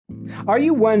Are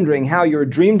you wondering how your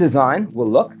dream design will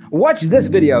look? Watch this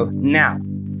video now.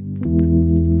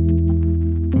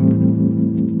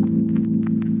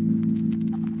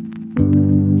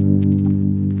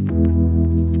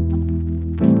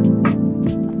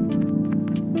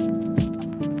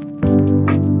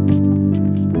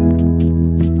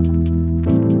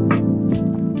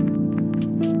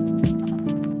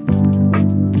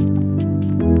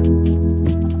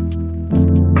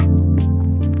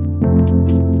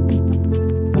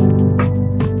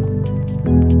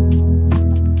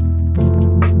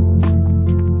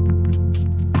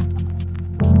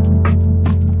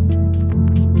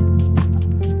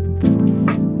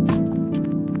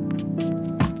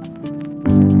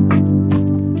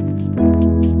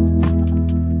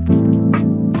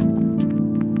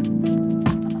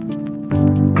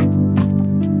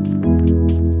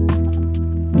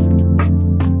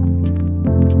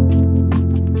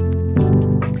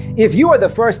 If you are the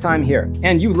first time here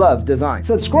and you love design,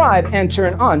 subscribe and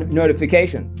turn on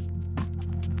notifications.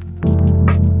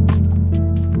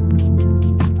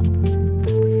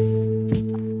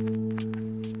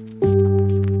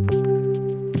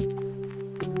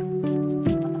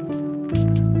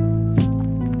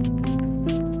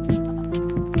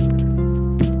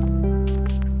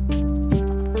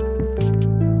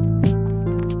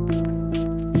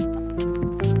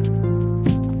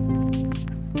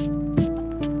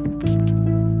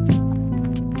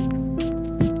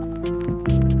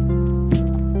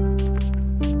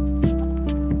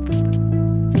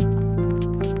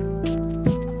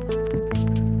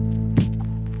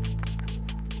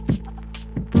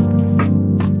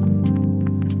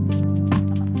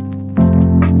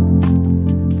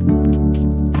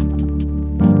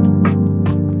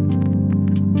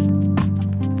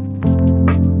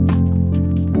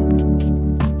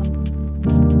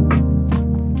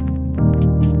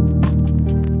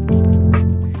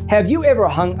 Have you ever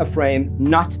hung a frame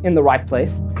not in the right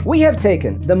place? We have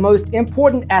taken the most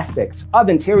important aspects of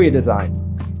interior design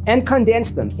and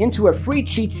condensed them into a free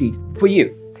cheat sheet for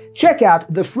you. Check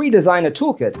out the free designer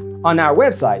toolkit on our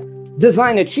website,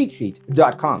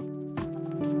 designercheatsheet.com.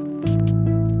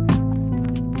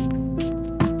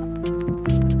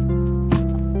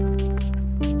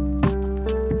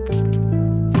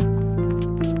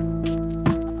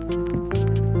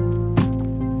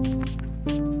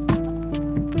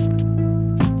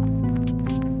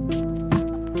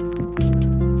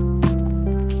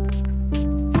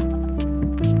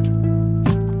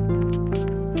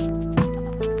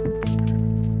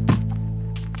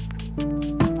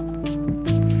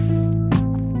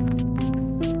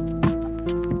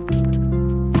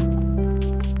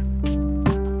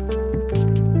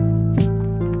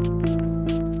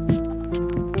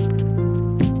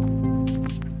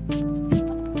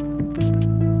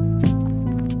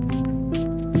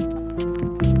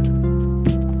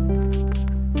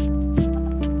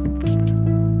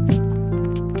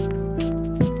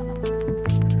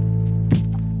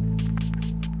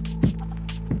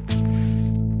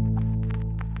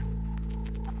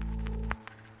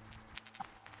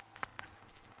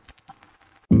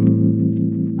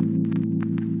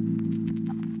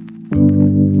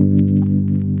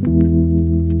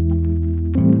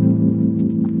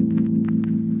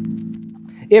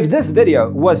 If this video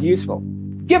was useful,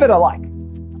 give it a like.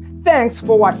 Thanks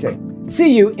for watching.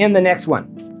 See you in the next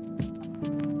one.